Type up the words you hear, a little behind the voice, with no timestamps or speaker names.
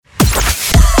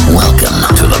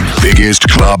biggest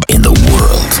club in the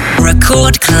world.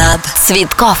 Record Club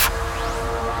Цветкоff.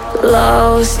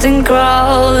 Lost and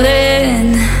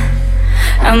crawling,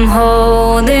 I'm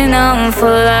holding on for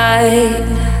life.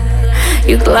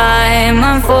 You climb,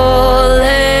 I'm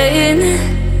falling.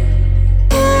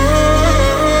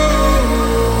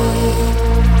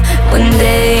 When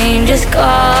danger's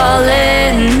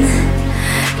calling,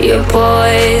 your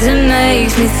poison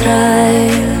makes me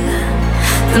thrive.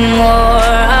 The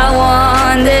more I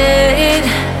want it,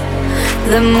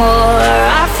 the more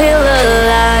I feel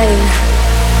alive.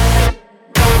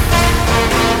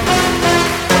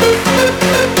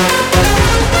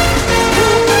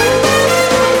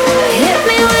 Hit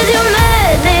me with your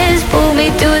madness, pull me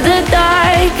through the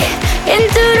dark,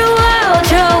 into the wild,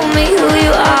 show me who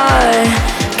you are.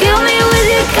 Kill me with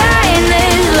your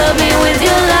kindness, love me with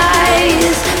your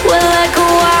lies. We're like a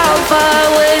wildfire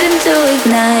waiting to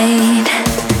ignite.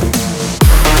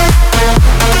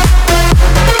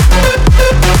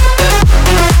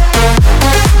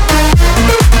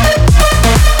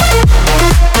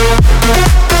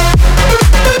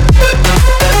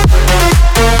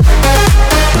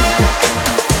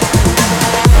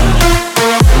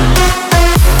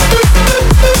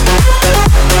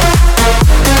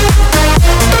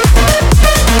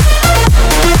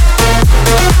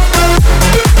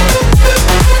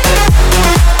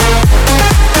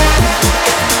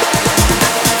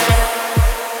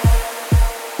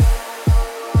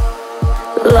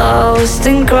 Lost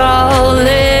and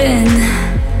crawling,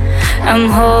 I'm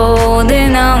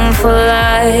holding on for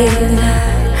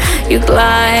life. You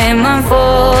climb, I'm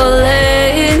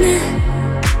falling.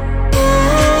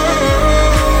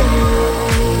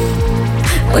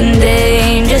 When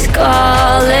danger's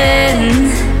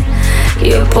calling,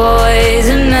 your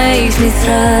poison makes me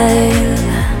thrive.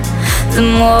 The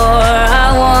more I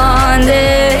want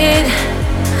it,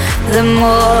 the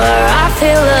more I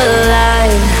feel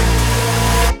alive.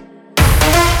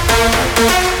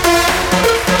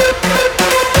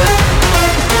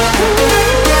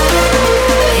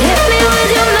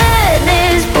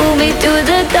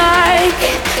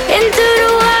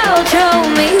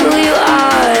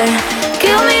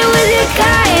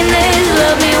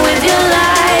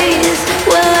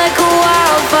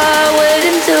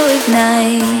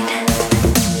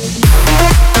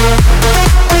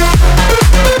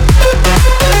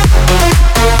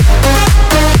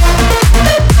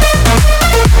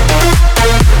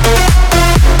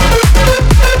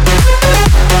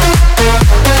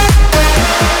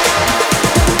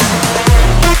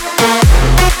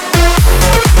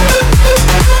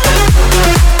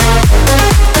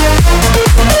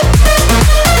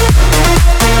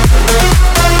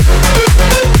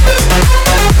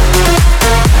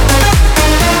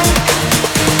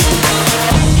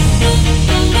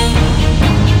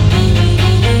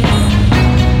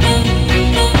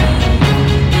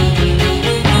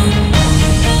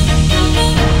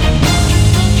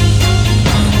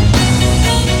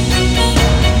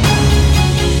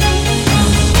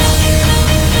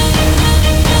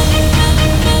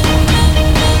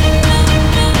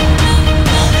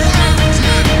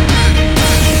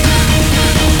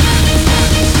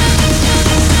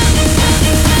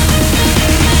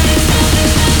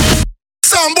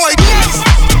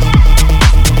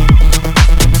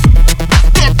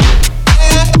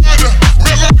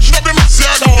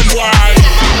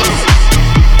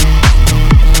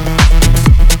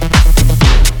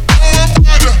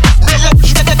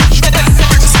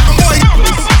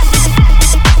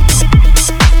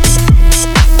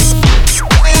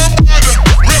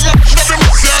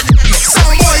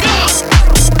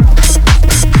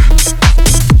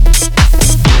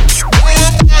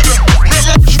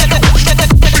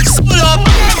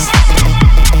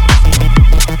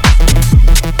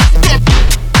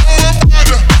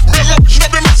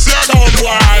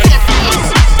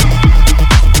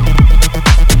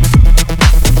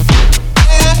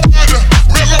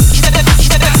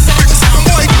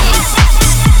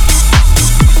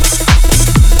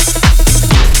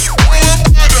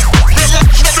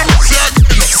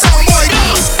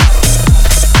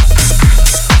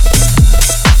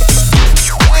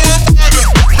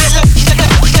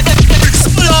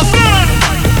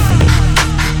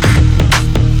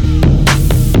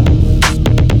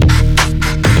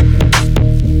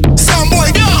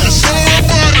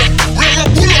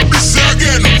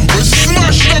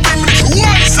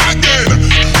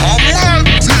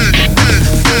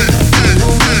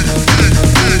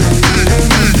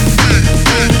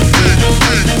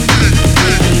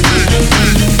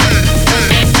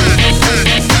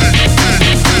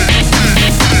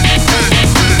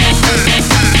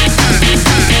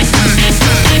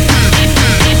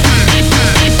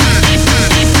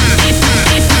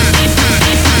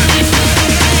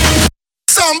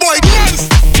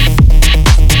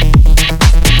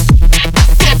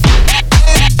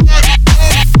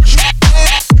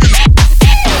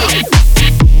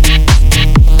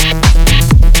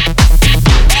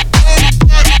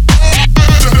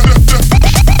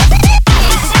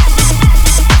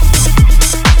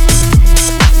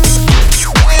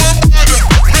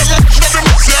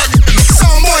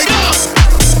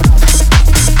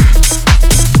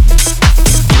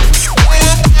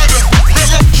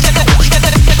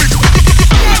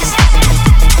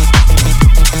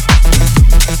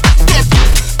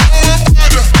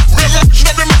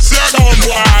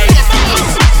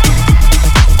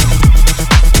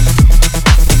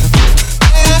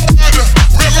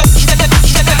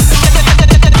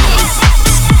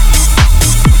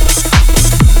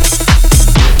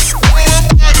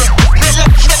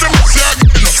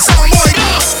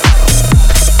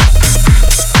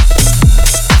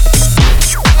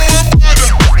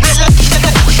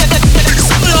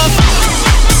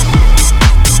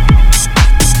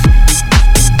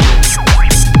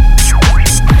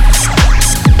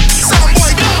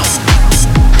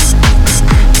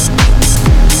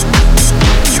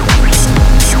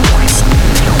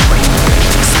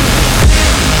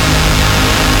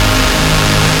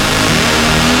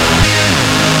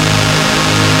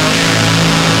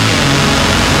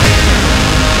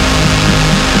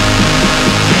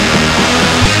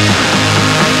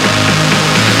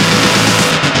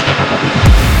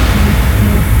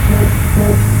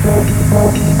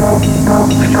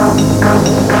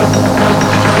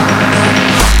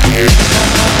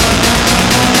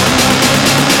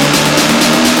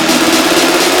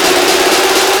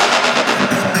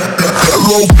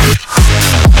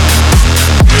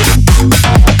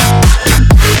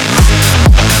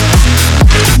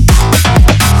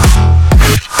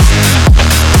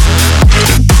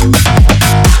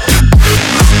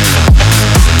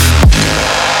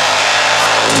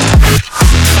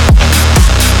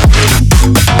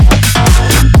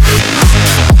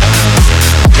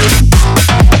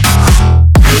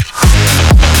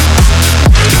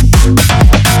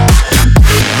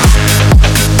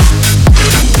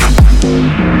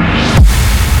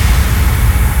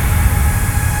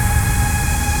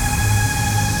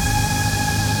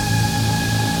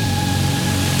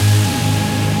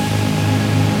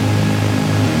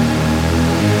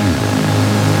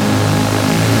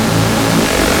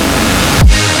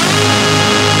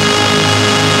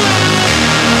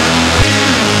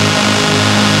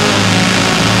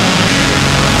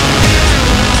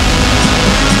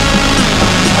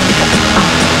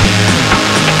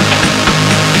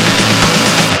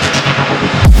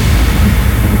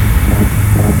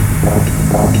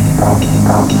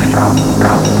 Record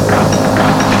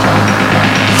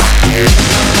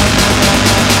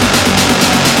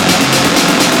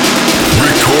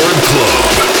Club.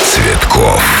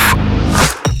 Цветкоff.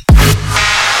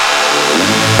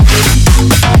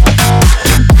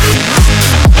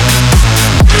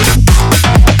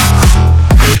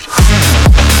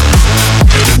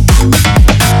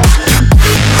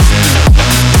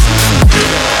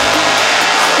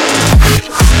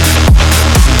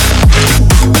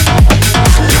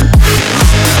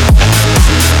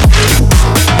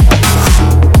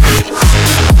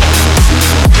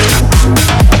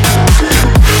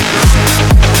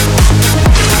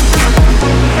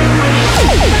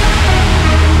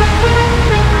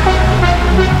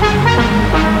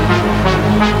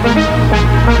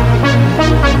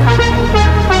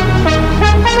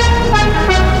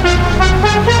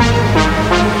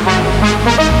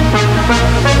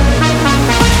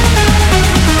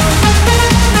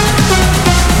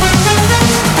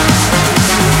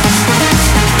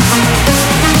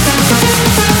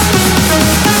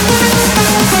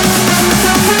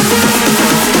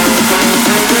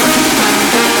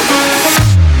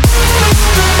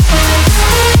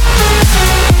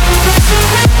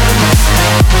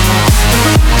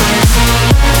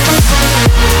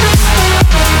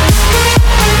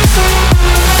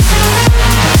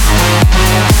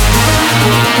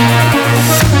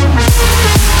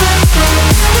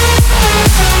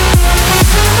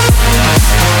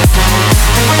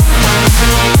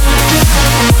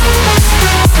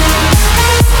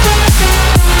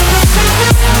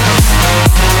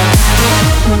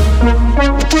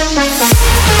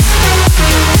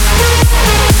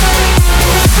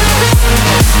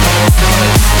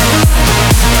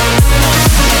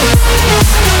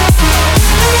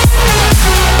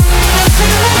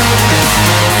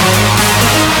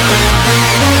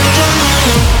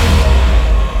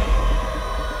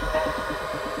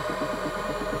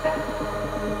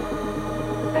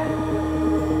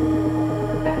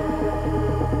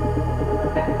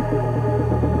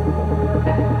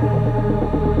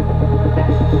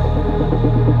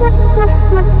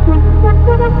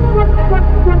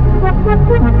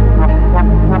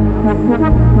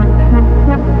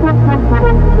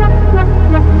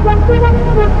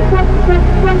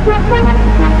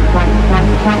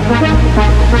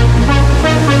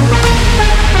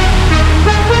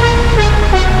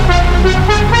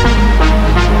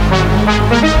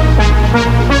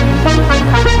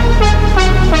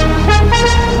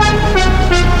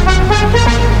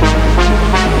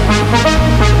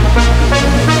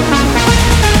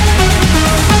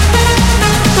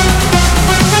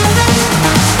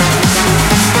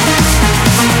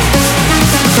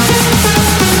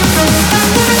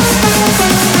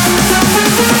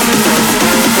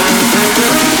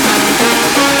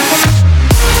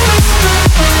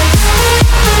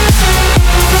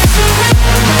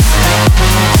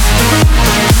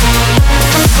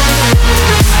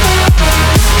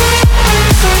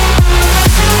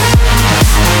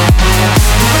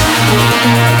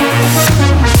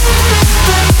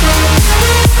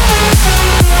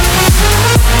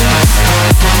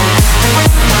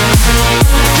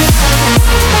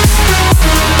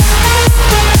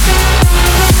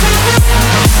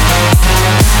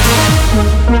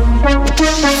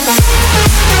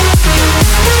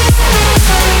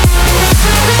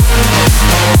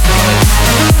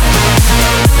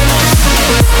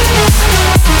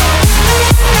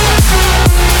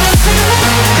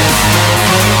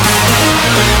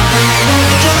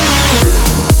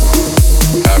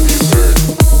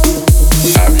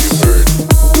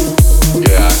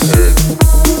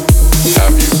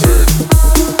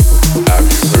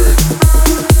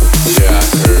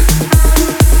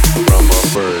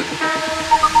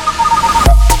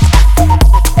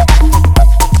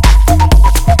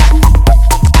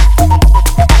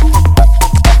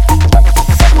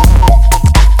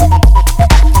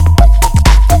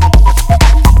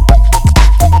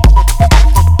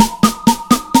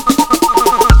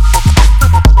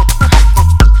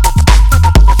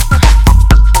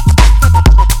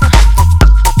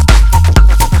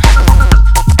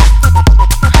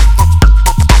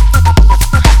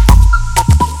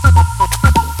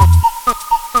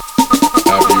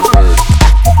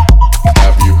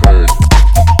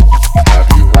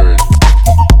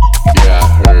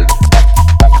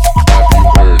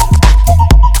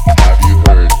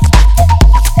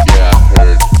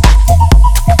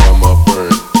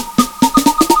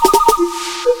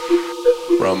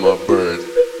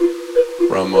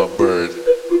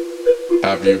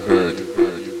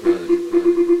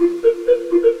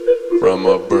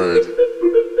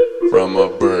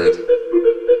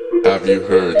 Have you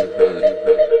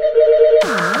heard?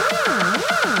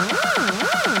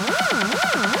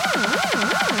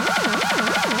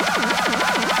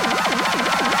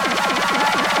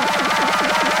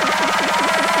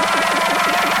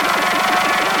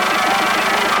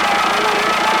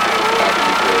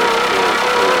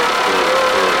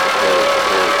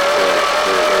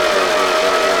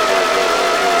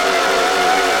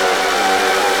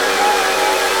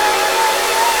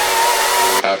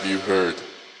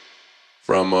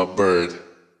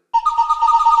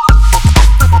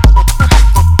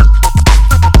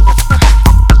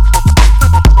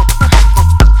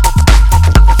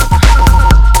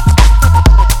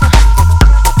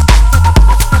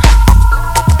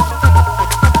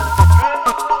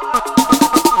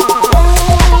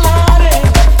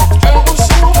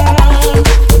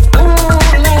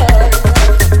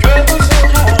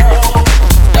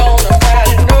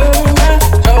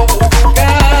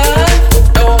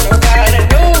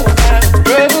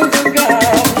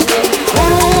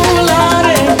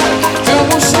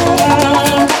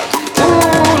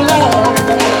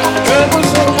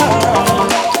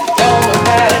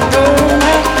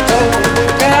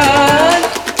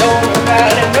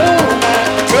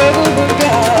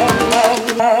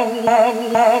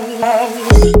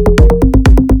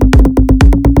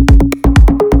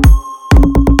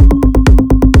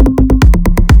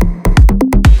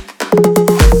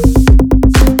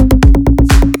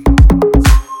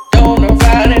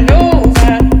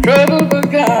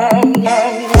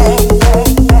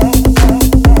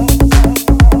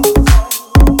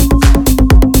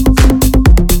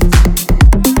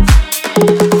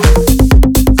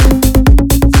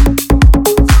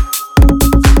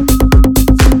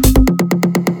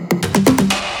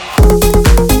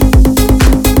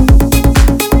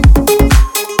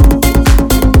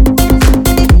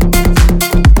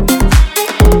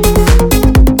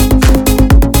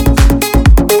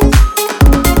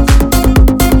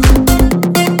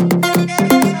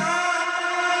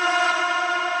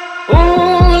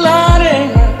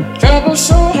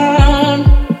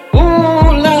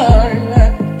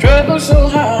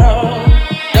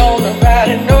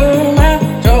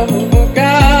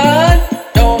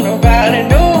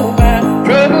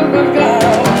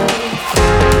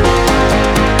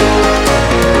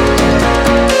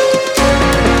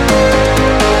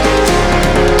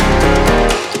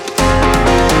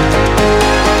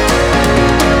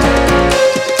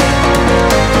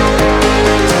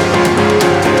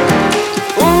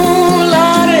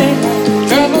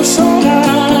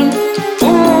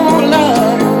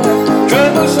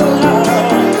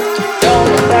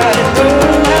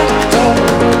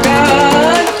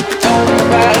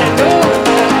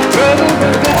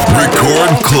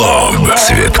 Клуб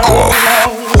Цветкоff.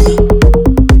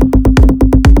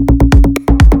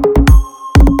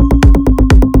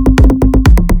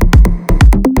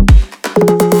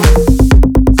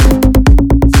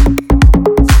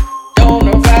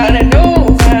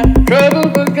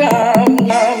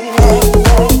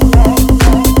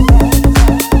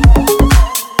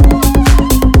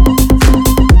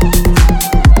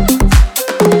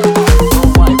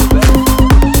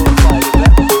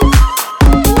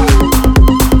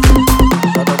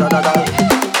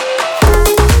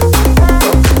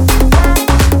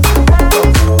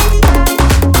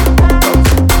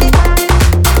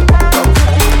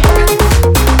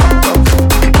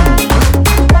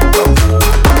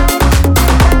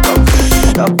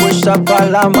 Pa'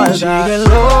 la maldad.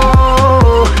 Síguelo.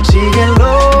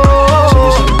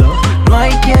 No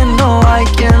hay quien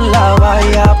la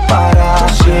vaya a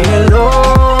parar. Síguelo.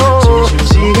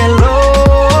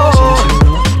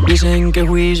 Dicen que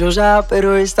juiciosa,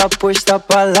 pero está puesta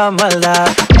pa' la maldad.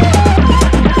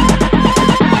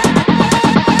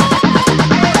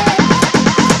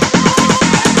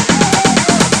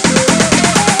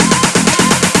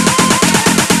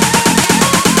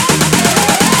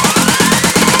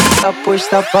 Está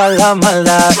puesta pa' la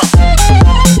maldad.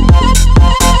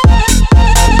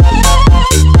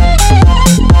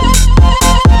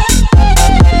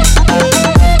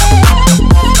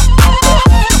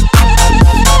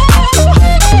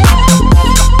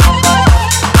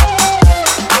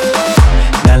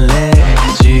 Dale,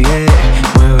 sigue,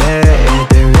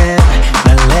 muévete bien.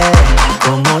 Dale,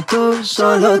 como tú,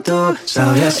 solo tú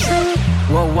sabes.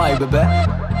 Worldwide, bebé.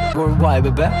 Worldwide,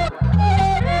 bebé.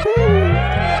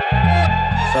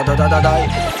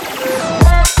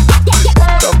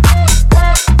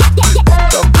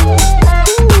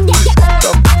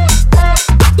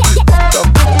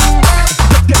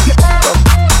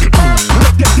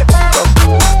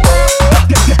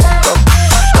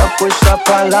 Puesta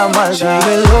pa' la maldad.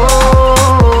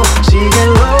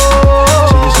 Síguelo.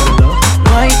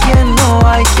 No hay quien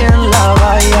la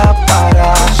vaya a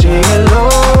parar. Síguelo.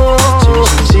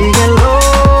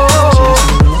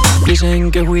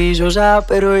 Dicen que juiciosa,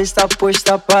 pero está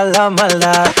puesta pa' la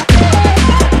maldad.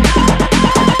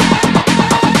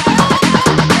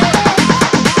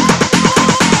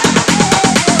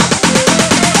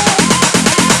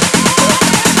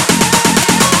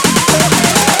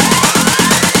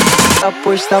 Está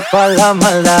puesta pa' la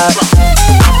maldad.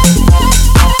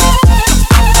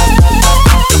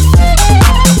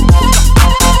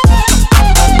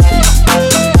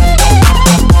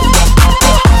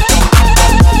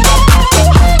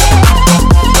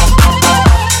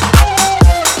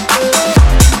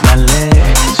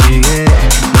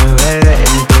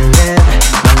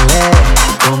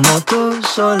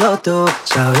 Solo tú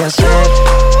sabes hacer.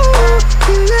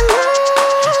 Síguelo.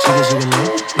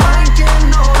 No hay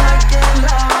quien la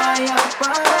vaya a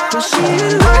parar.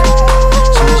 Síguelo.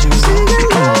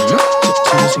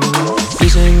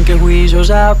 Dicen que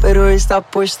juiciosa, pero está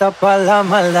puesta pa' la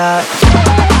maldad.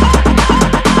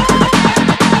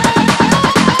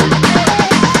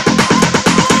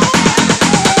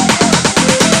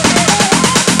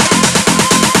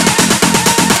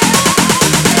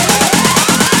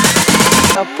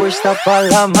 Puesta pa'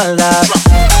 la maldad.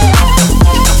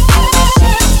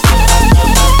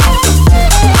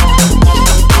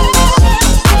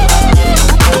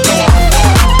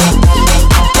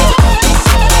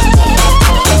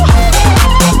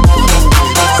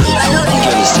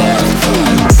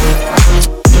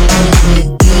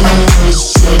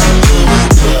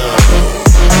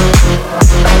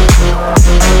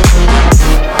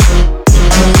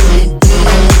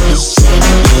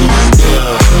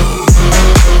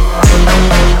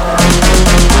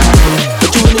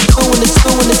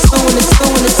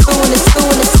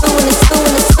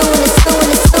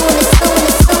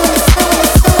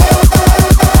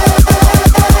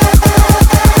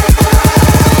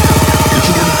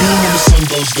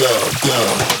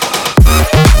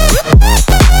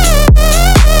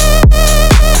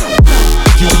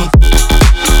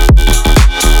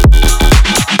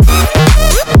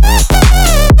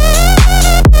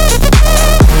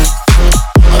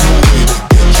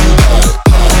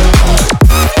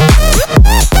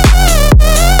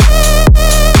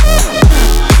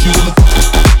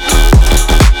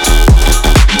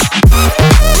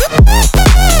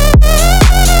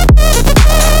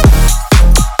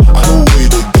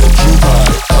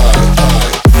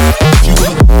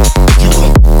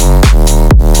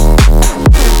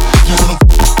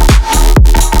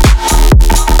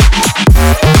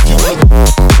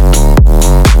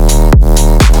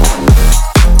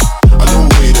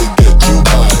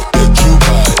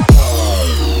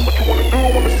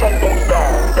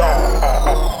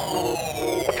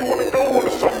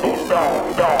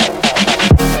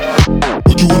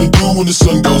 wanna do when the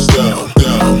sun goes down,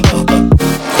 down?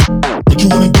 What you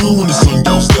wanna do when the sun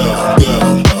goes down,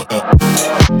 down?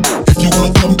 If you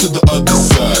wanna come to the other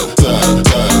side, side,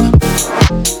 side,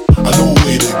 I know a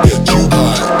way to get you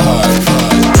high, high,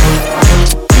 high.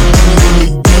 What you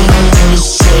wanna do when the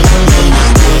sun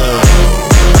goes down?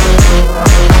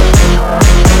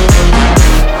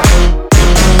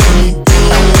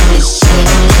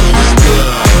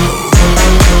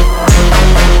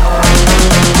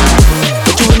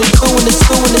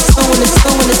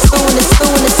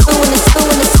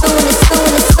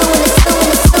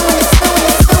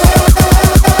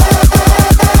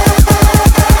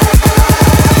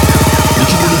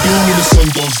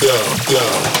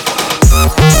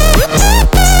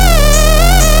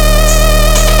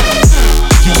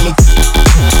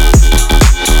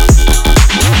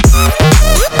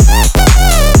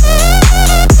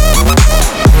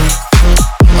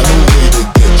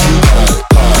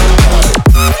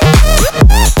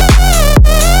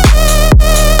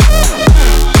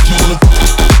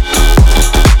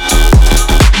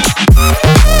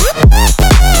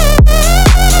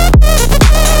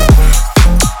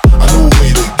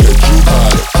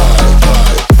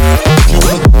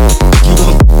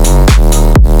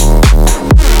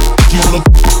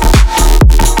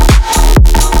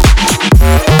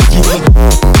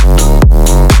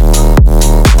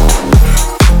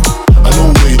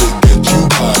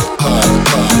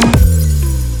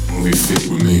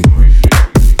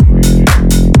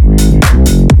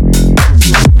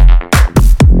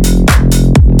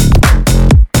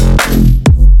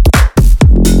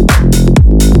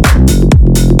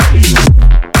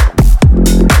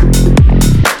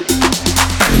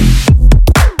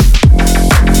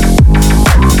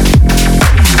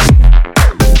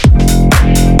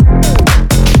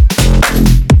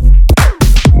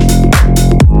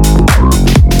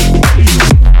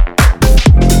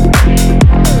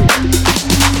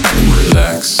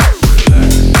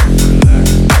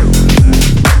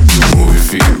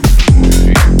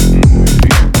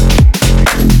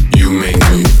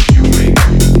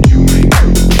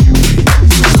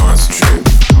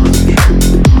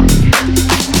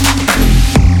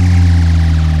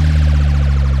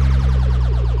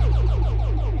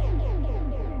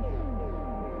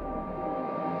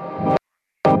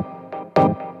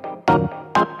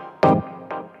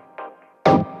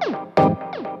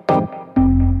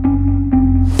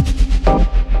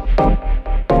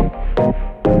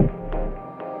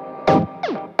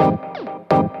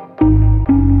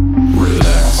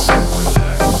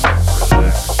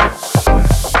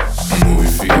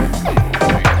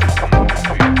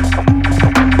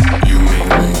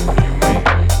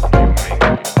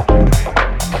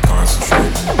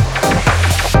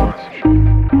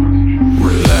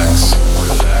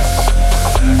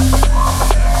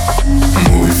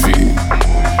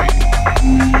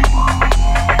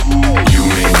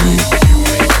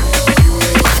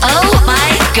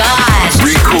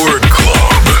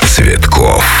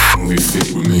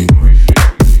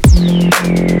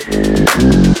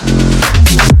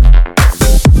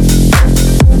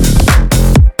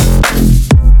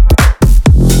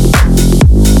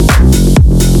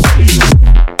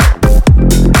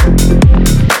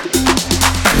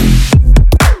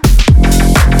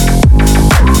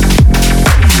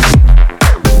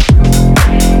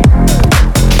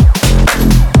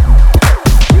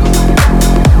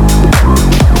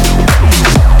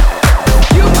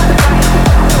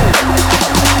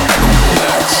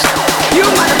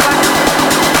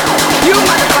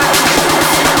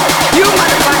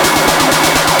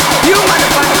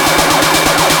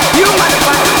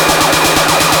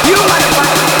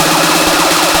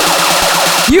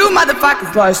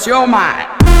 motherfuckers lost your mind.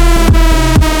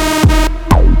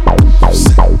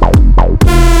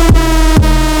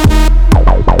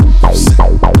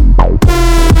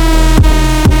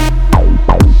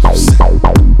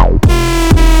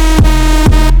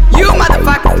 You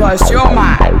motherfuckers lost your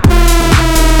mind.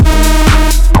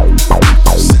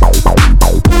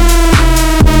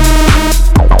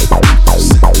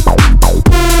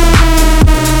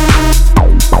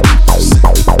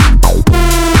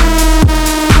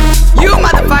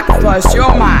 Lost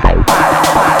your mind.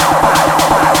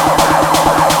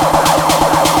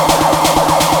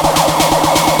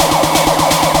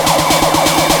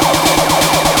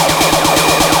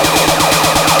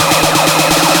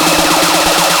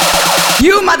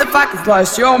 You motherfuckers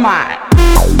lost your mind.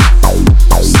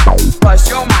 Lost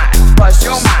your mind. Lost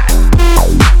your mind.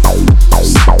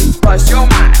 Lost your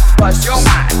mind. Lost your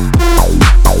mind.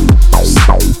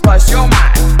 Bust your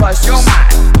mind. Bust your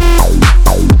mind.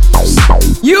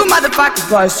 You motherfuckers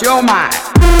bust your mind.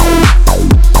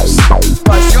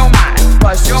 Bust your mind.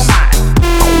 Bust your mind.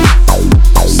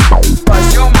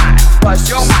 Bust your mind. Bust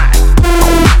your mind.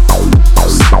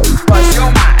 Bust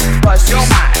your mind. Bust your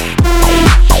mind.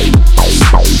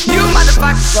 You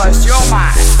motherfuckers bust your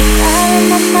mind. Out of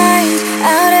my mind,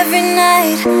 out every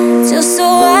night, just so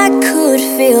I could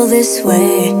feel this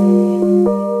way.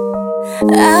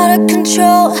 Out of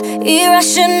control,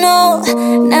 irrational.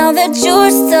 Now that you're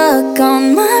stuck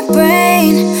on my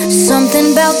brain,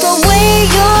 something about the way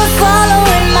you're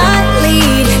following my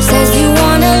lead says you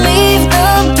wanna leave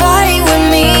the party with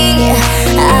me.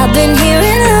 I've been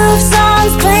hearing love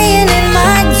songs playing in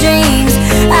my dreams.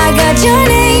 I got your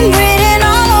name written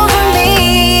all over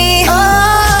me.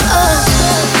 Oh,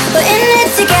 we're in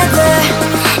it together,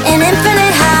 an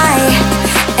infinite high,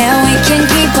 and we can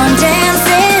keep on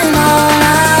dancing all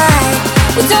night.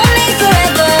 We don't need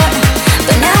forever,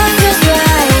 but now it feels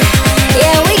right.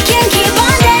 Yeah, we can keep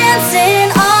on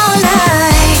dancing all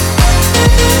night.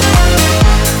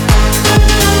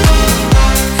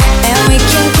 And we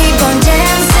can keep on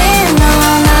dancing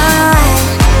all night.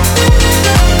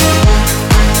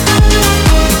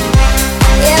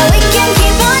 Yeah, we can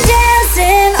keep on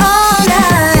dancing all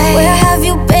night. Where have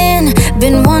you been?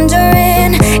 Been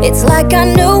wondering. It's like I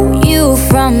knew you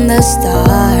from the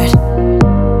start.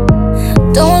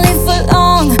 Don't leave for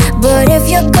long, but if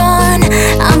you're gone,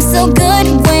 I'm so good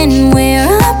when we're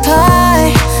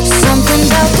apart. Something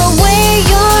about the way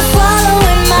you're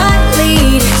following my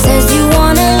lead says you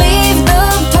wanna leave the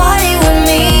party with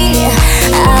me.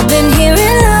 I've been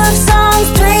hearing love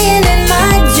songs playing in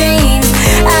my dreams.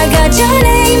 I got your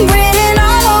name written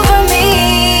all over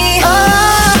me.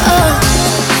 Oh,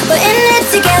 we're in it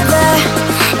together,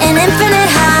 an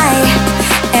infinite high,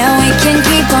 and we can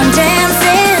keep on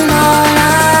dancing all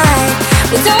night.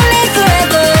 We don't need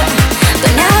forever,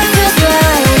 but now it feels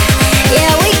right.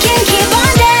 Yeah, we can keep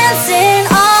on dancing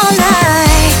all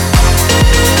night.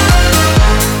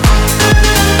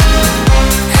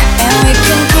 And we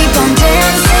can keep on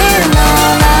dancing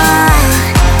all night.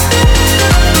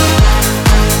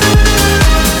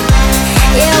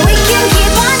 Yeah, we can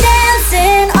keep on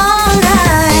dancing all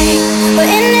night. We're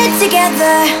in it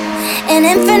together, an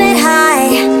infinite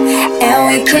high, and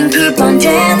we can keep on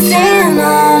dancing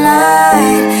all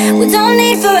night. We don't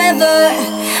need forever,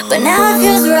 but now it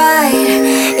feels right.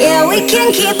 Yeah, we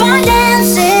can keep on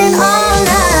dancing all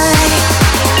night.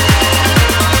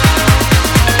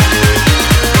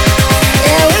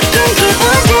 Yeah, we can keep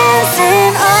on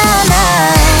dancing all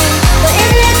night. We're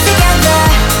in it together,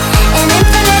 an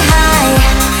infinite high,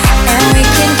 and we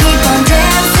can keep on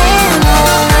dancing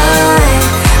all night.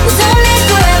 We don't need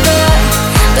forever,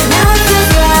 but now it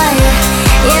feels right.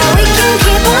 Yeah, we can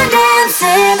keep on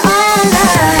dancing all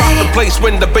night. The place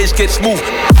when the bass gets smooth.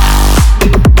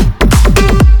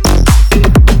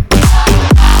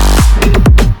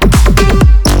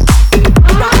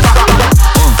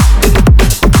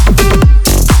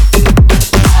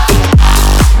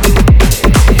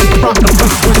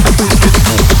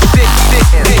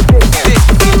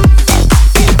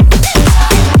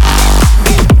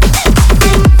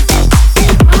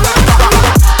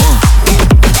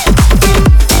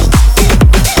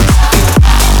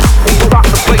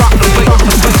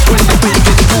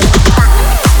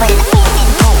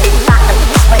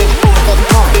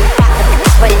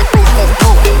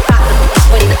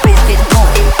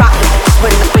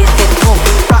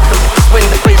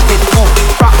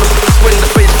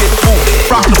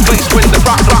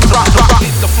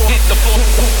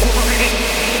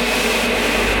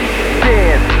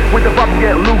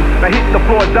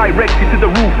 Directed to the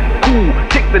roof, cool,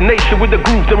 kick the nation with the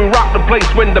groove, then we rock the place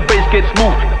when the bass gets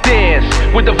smooth. Dance,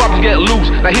 with the vibes get loose,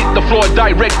 now hit the floor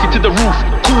directed to the roof,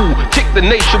 cool, kick the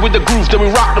nation with the groove, then we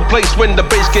rock the place when the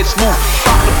bass gets smooth.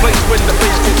 Rock the place when the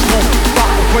bass gets smooth,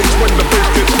 rock the place when the bass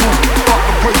gets smooth, rock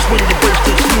the place when the bass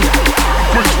gets smooth,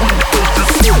 place when the bass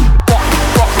gets smooth.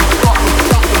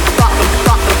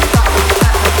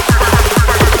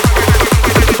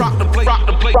 Rock the place, rock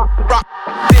the place, rock.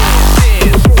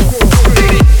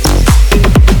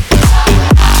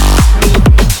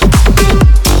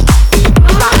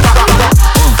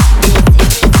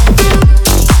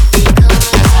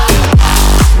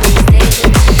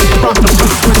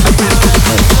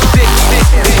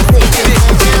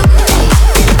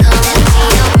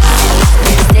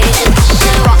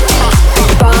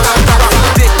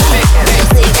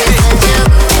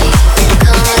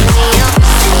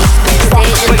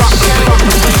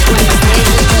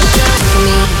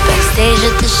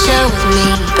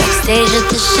 Backstage at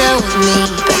the show with me.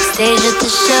 Backstage at the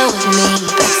show with me.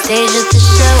 Backstage at the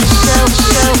show.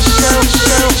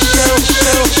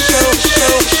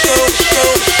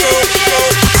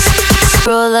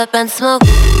 Roll up and smoke.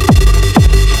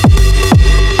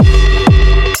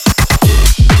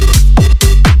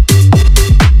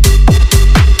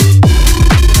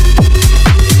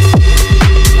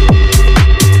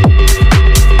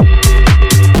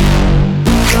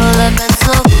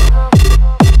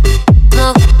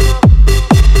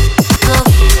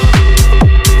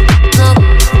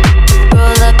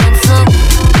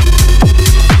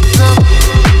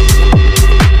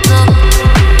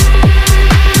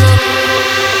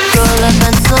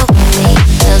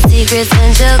 secrets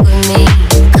and joke with me.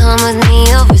 Come with me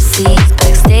overseas,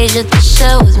 backstage at the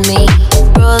show with me.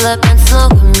 Roll up and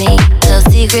smoke with me, tell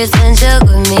secrets and joke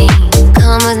with me.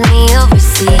 Come with me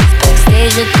overseas,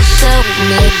 backstage at the show with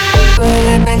me. Roll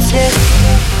up and chill,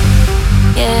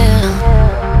 yeah.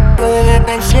 Roll up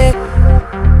and chill,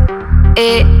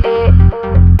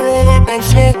 roll up and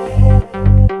chill,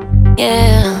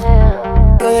 yeah.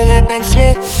 Roll up and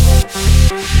chill,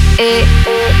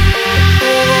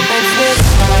 roll up and chill.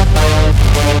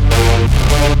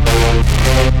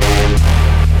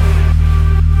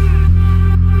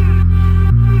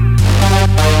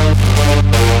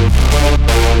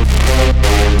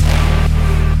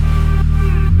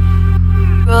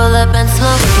 Roll up and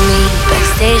smoke with me,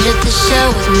 backstage at the show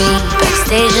with me,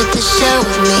 backstage at the show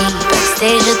with me,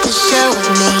 backstage at the show with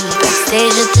me,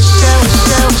 backstage at the show.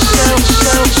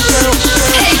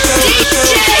 Hey DJ!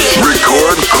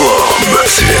 Record Club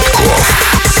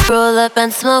Цветкоff. Roll up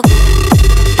and smoke.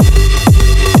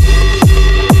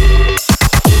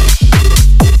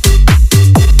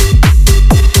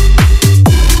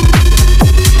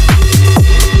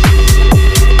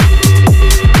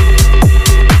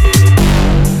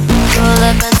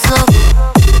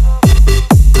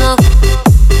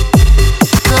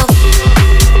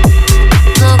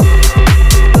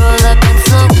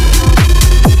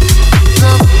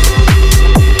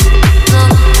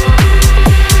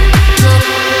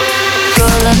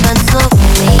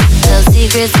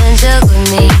 Secrets and joke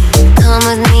with me. Come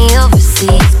with me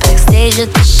overseas, backstage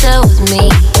at the show with me.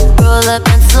 Roll up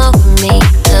and smoke with me,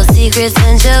 tell secrets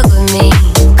and joke with me.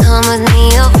 Come with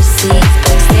me overseas,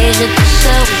 backstage at the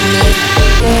show with me.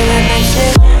 Roll up and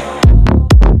chill.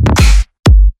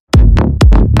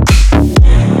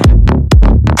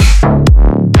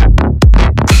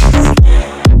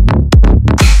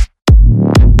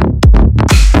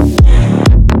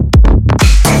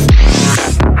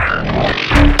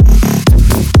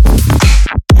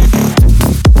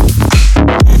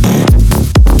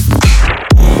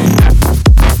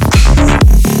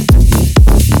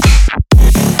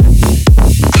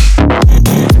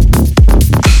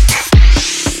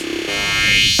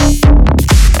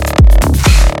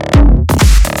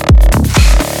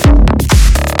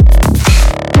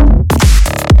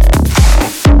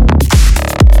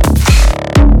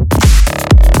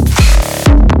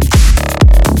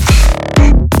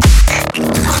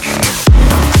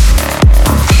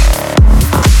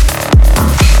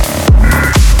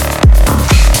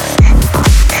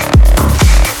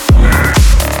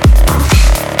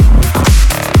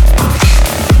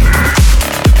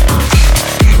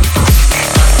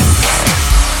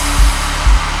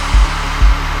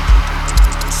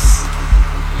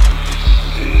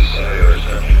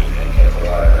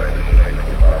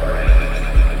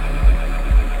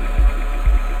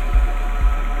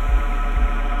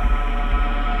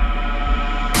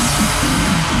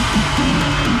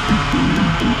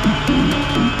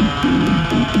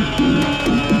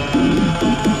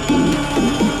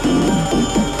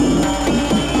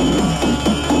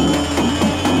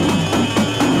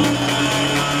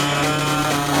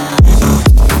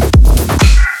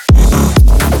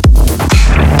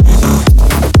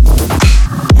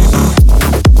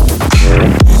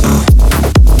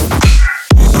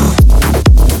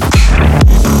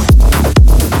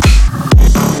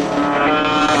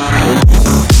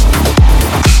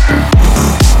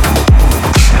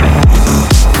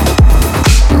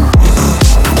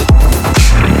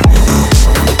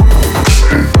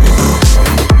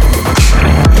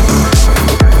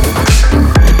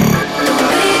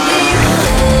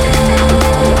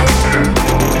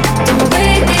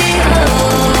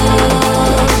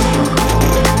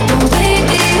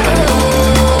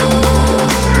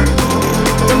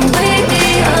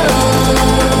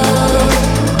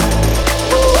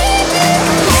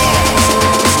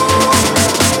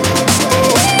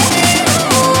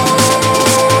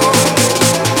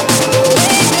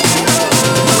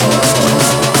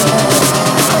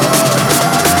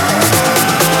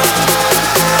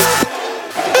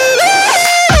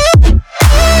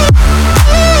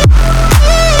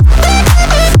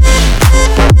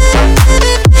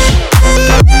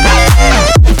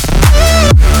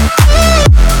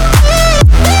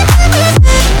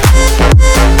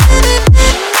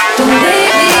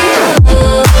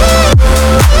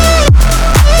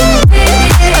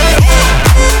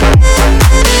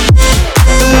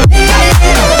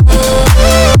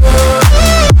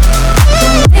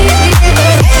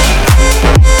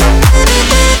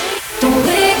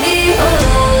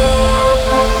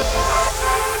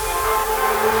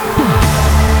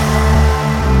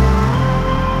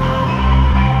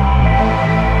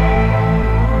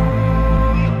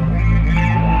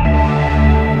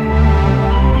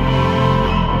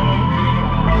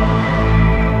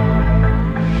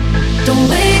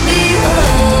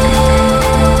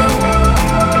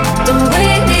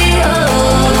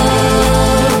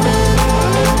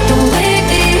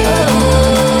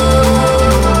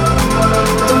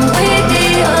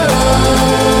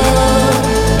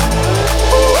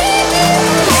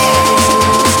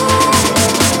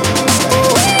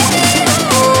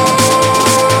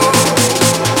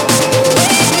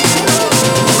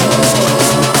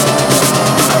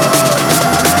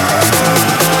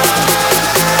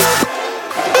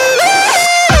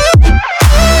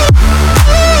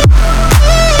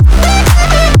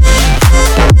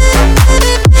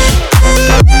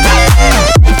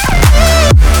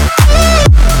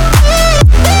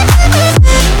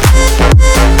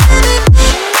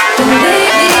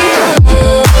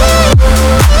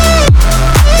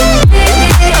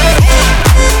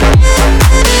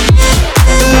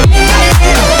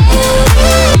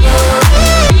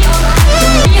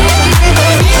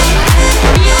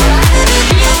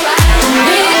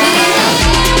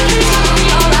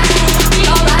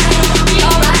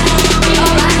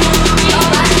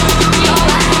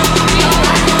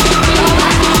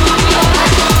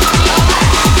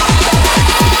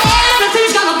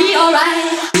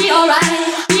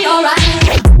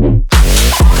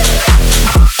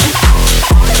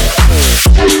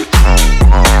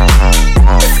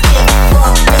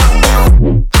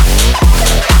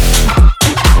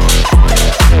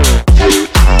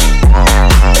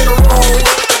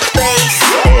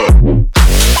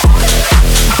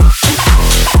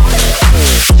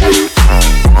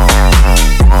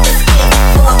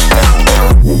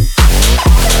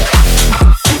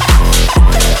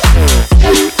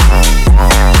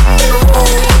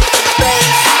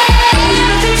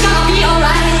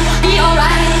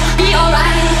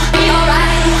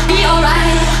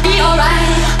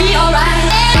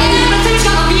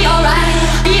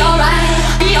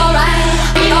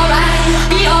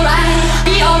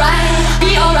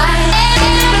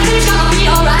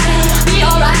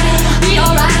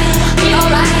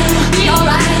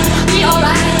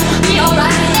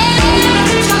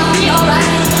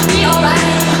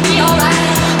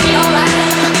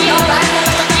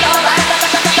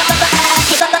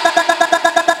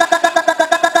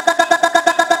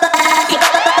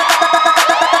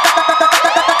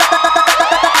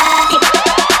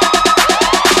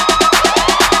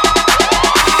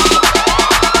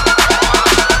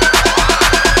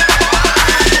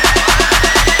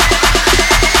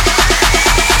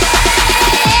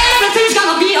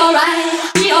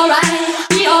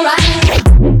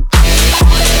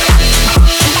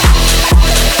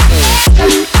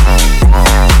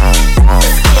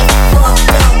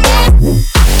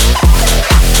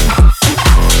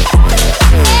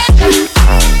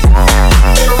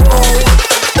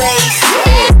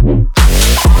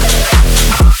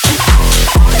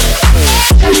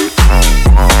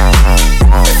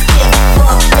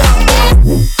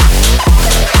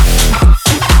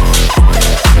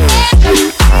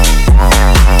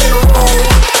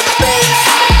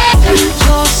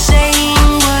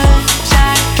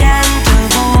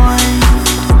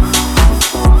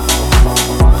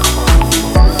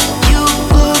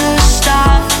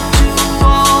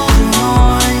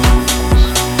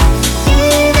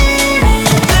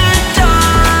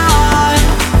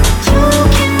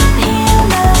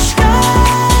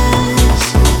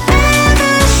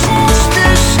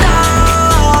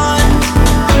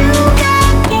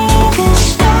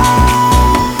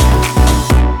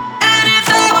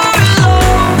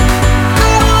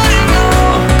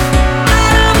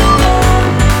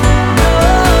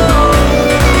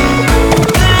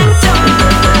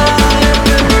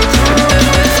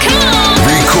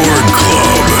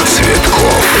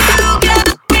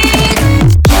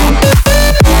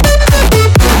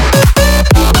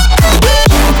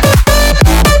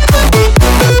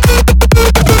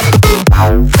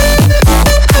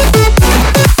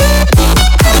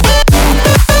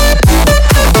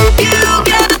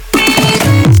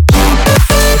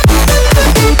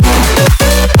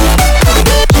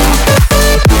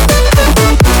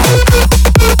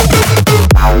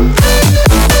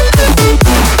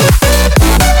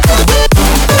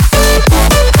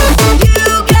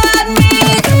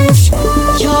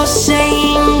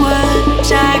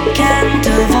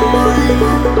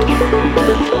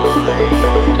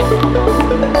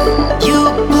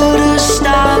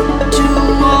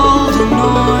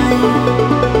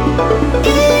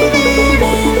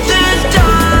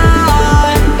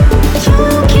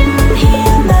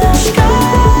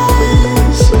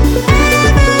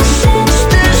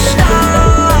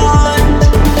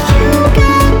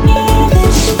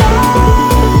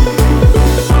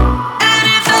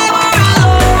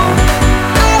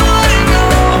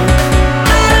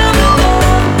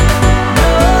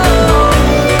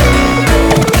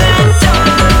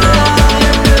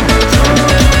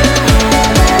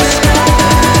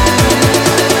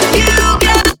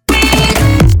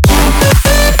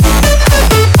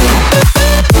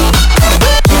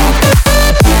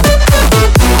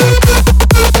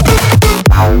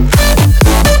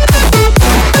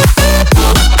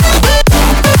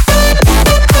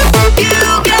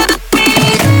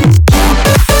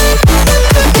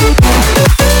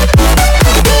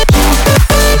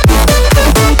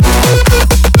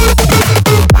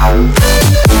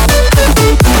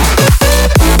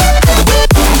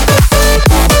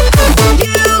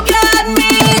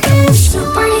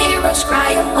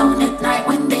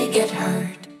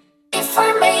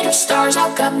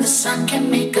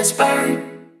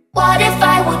 What if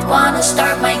I would wanna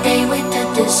start my day with a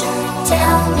dessert?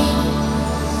 Tell me,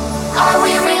 are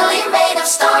we really made of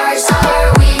stars?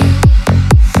 Are we?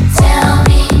 Tell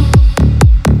me,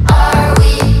 are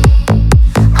we?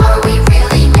 Are we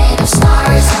really made of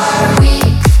stars? Are we?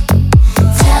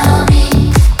 Tell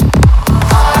me,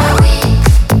 are we?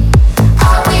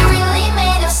 Are we really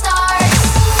made of stars?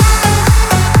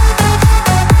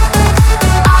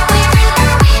 Are we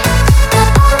really?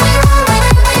 Are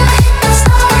we made of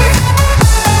stars?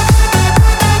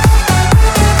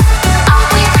 Are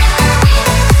we really?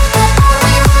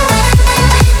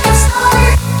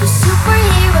 Do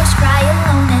superheroes cry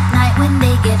alone at night when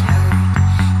they get hurt?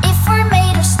 If we're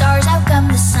made of stars, how come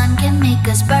the sun can make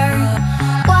us burn?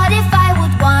 What if I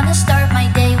would wanna start my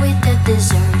day with a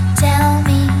dessert? Tell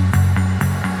me,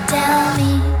 tell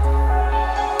me.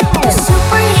 Do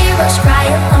superheroes cry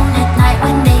alone at night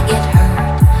when they get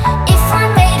hurt? If we're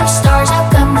made of stars, how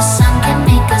come the sun can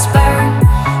make us burn?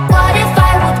 What if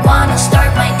I would wanna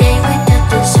start my day with a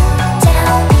dessert?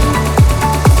 Tell me,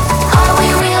 are we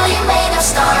really made of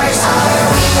stars? Are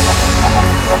we?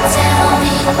 Tell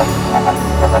me,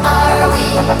 are we?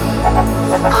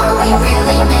 Are we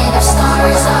really made of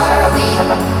stars? Are we?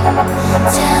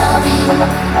 Tell me,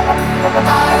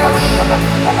 are we?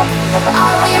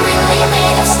 Are we really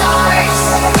made of stars?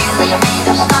 Really made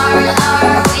of stars?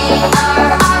 Are we?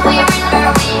 Are we really?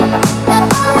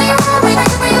 Are we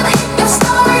really of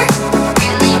stars?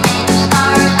 Really made of stars? Are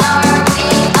we?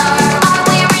 Are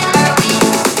we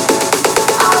really?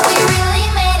 Are we really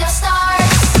made of stars?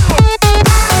 Are we really?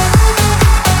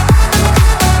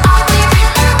 Are we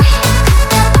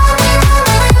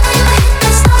really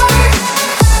of stars?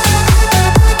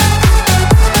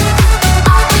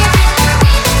 Are we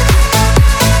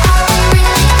really? Are we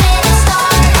really made of stars?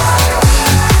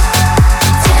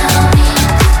 Tell me,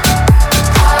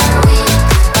 are we?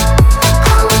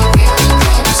 Are we really made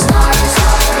of stars?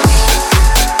 Are we?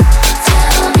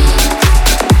 Tell me,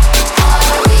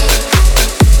 are we?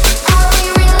 Are we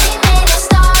really made of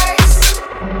stars?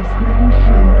 I was scream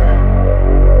and shout it.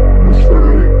 No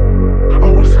static. I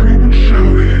was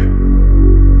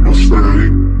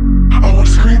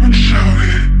scream and shout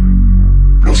it.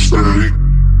 No static.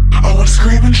 I was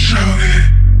scream and shout it.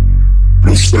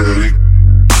 No static. I was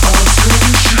scream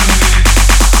and shout it. No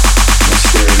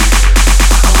static.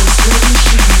 I was scream and shout it. No static. I want to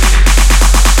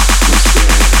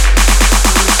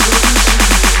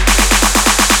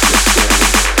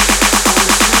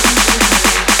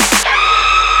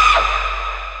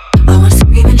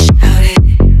scream and shout it.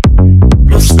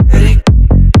 No static.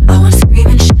 I want to scream and shout it. No static. I want to scream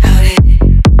and shout it.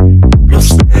 No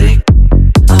static.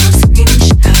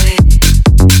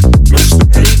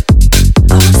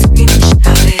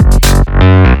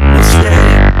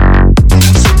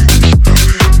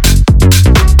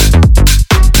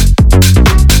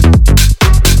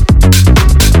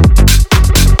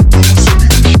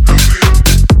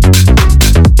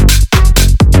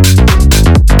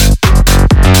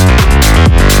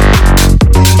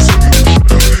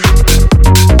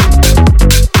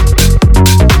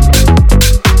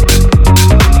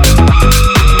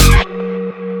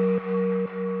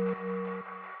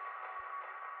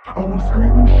 I want to scream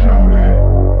and shout it.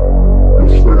 No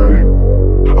static.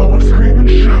 I was scream and shout it. I was scream and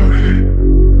shout it.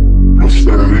 No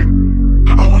static.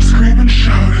 I was scream and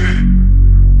shout it.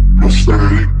 No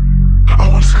static. I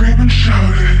was scream and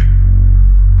shout it.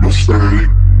 No static.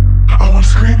 I was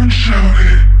scream and shout it. No static. I was scream and shout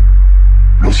it.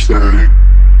 No static.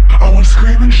 I was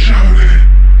scream and shout it.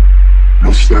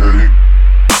 No static.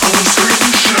 I was scream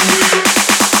and shout it.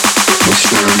 No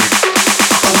static.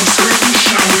 I was scream and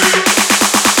shout it.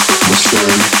 No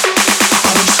static.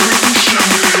 I was scream and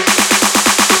shout it.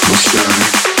 No static.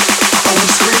 I was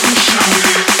scream and shout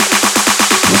it.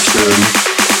 No static.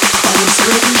 I was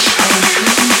scream and shout it.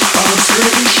 I was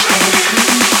scream and shout it.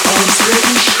 I was scream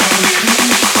and shout it.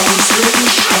 I was scream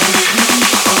and shout it. I was scream and shout it.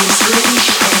 I was scream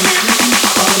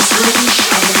and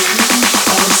shout it.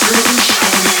 I was scream and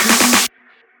shout it.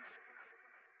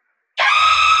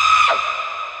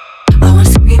 I want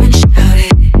to scream and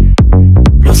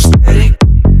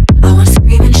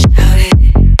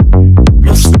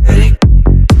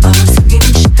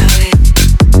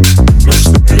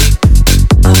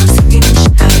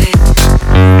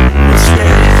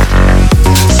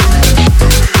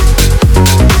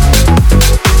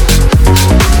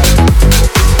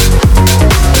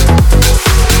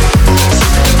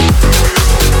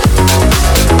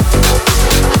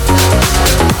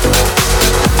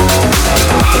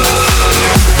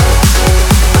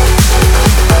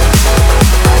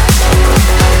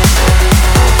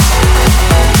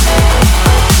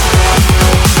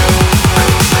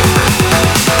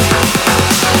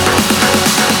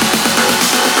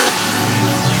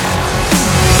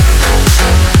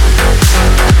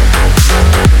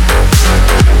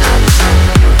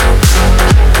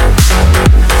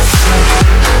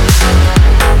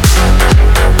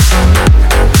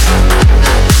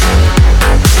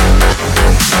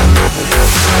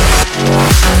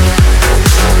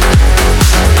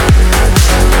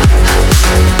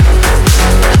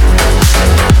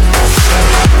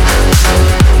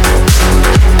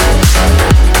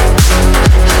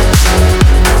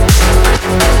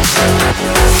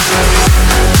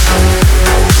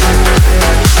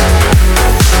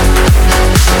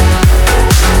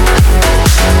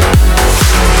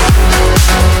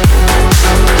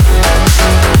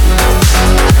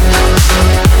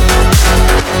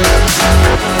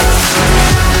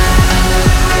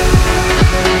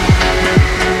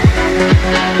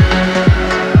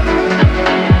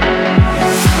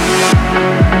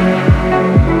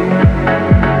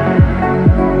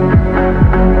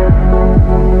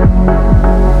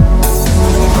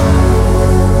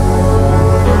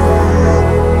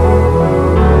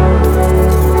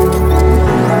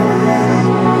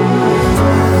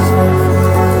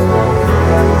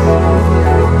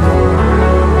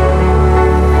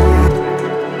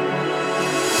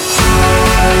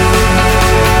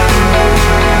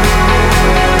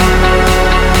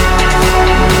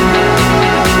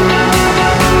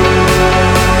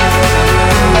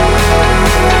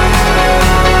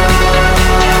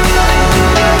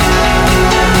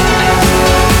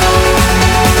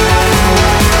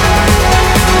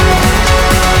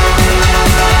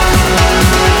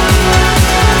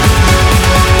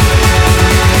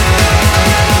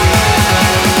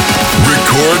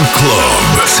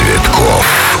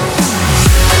Цветкоff.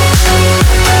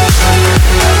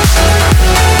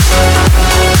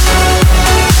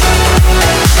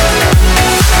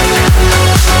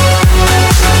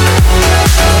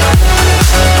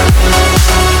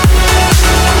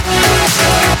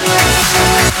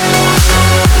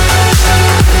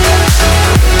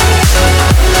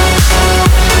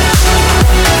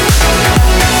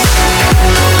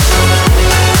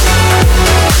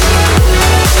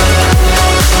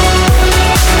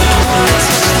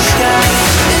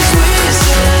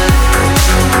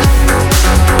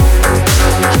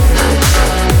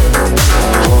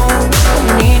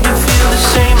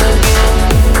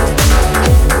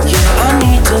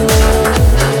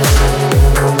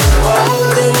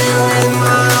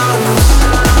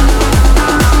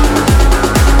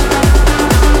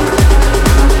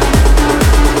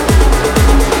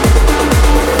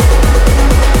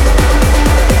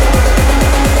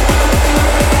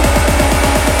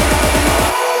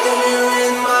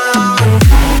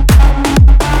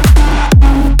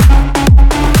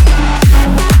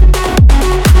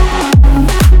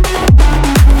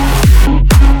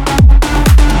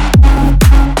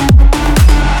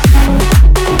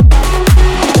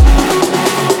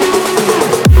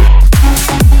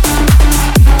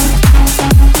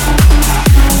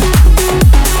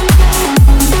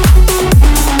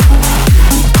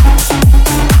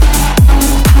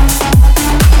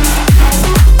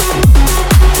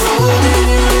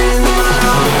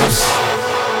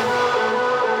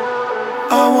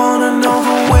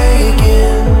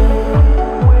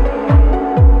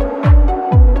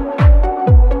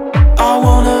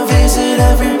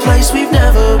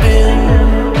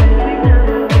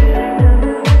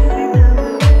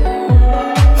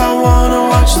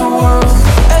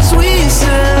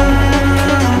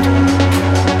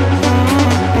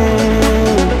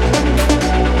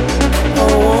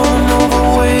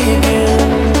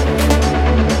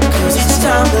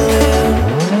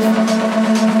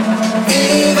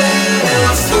 Here